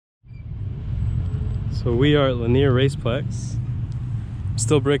So we are at Lanier Raceplex.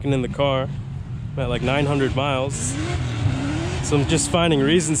 Still breaking in the car. I'm at like 900 miles. So I'm just finding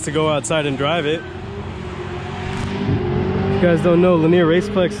reasons to go outside and drive it. If you guys don't know, Lanier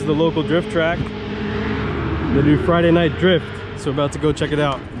Raceplex is the local drift track. They do Friday night drift, so we're about to go check it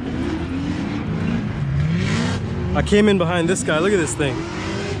out. I came in behind this guy. Look at this thing.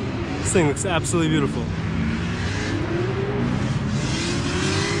 This thing looks absolutely beautiful.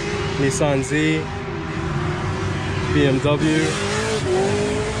 Nissan Z, BMW.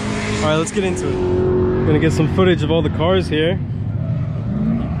 All right, let's get into it. I'm gonna get some footage of all the cars here.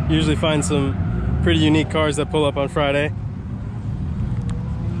 Usually find some pretty unique cars that pull up on Friday.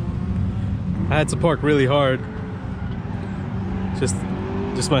 I had to park really hard. Just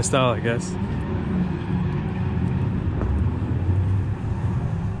my style, I guess.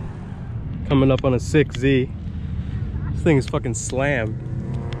 Coming up on a 6Z. This thing is fucking slammed.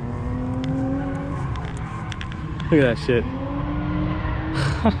 Look at that shit.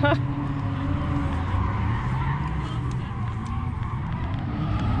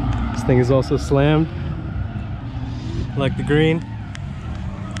 This thing is also slammed. I like the green.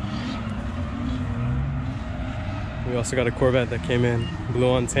 We also got a Corvette that came in, blue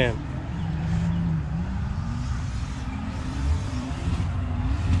on tan.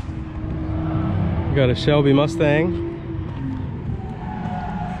 We got a Shelby Mustang.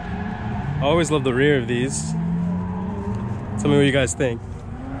 I always love the rear of these. Tell me what you guys think.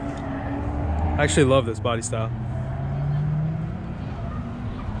 I actually love this body style.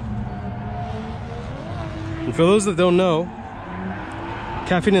 And for those that don't know,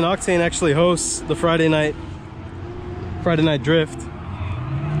 Caffeine and Octane actually hosts the Friday night drift.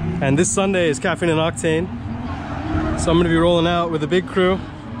 And this Sunday is Caffeine and Octane. So I'm gonna be rolling out with a big crew.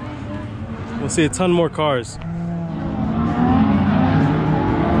 We'll see a ton more cars.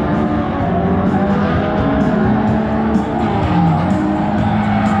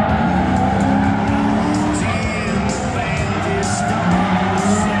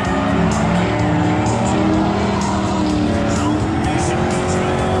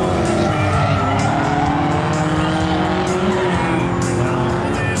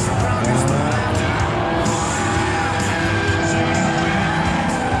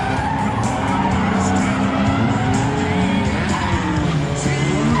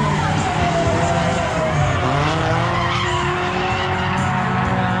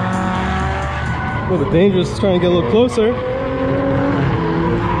 A little bit dangerous, trying to get a little closer.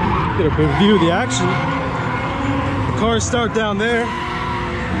 Get a good view of the action. The cars start down there.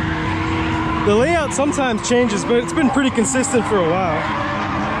 The layout sometimes changes, but it's been pretty consistent for a while.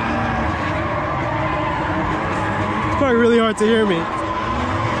 It's probably really hard to hear me.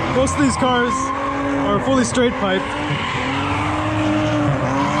 Most of these cars are fully straight piped.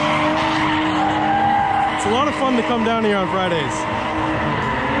 It's a lot of fun to come down here on Fridays.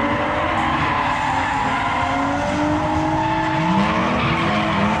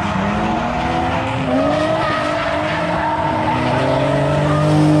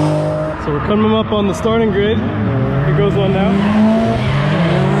 So we're coming up on the starting grid. Here goes one now.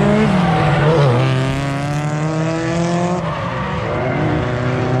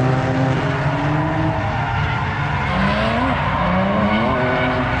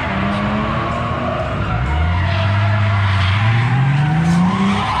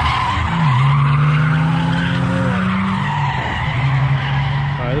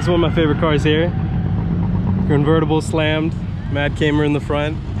 All right, this is one of my favorite cars here. Convertible slammed, Mad Kamer in the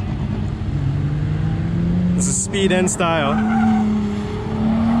front. This is speed and style.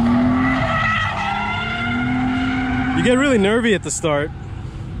 You get really nervy at the start.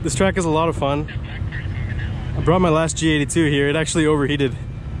 This track is a lot of fun. I brought my last G82 here. It actually overheated,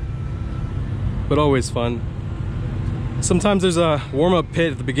 but always fun. Sometimes there's a warm-up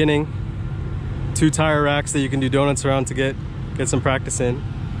pit at the beginning. 2 tire racks that you can do donuts around to get some practice in.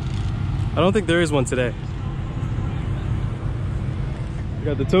 I don't think there is one today. We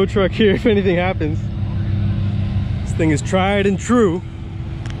got the tow truck here if anything happens. This thing is tried and true.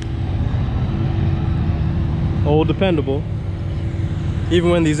 Old dependable. Even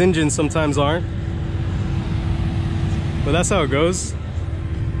when these engines sometimes aren't. But that's how it goes.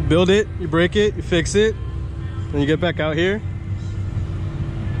 Build it, you break it, you fix it, then you get back out here.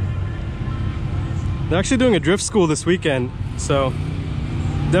 They're actually doing a drift school this weekend, so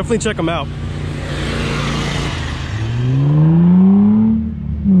definitely check them out.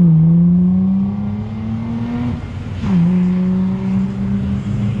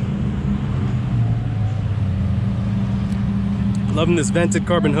 Loving this vented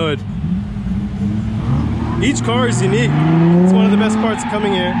carbon hood. Each car is unique. It's one of the best parts of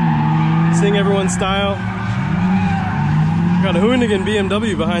coming here. seeing everyone's style. Got a Hoonigan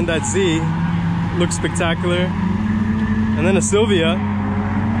BMW behind that Z, looks spectacular. And then a Sylvia.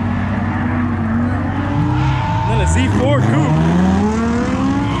 And then a Z4 coupe.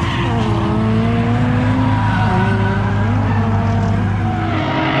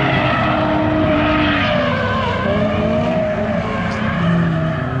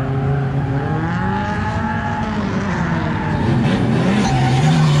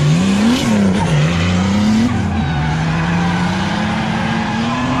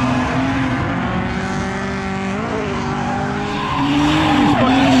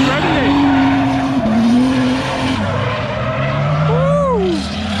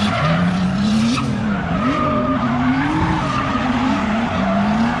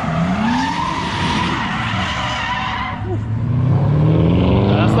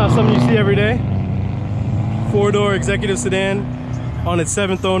 Something you see every day. 4-door executive sedan on its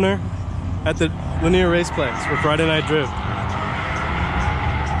 7th owner at the Lanier Raceplex for Friday Night Drift.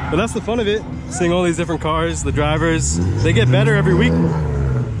 But that's the fun of it, seeing all these different cars, the drivers. They get better every week.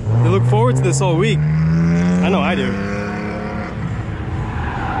 They look forward to this all week. I know I do.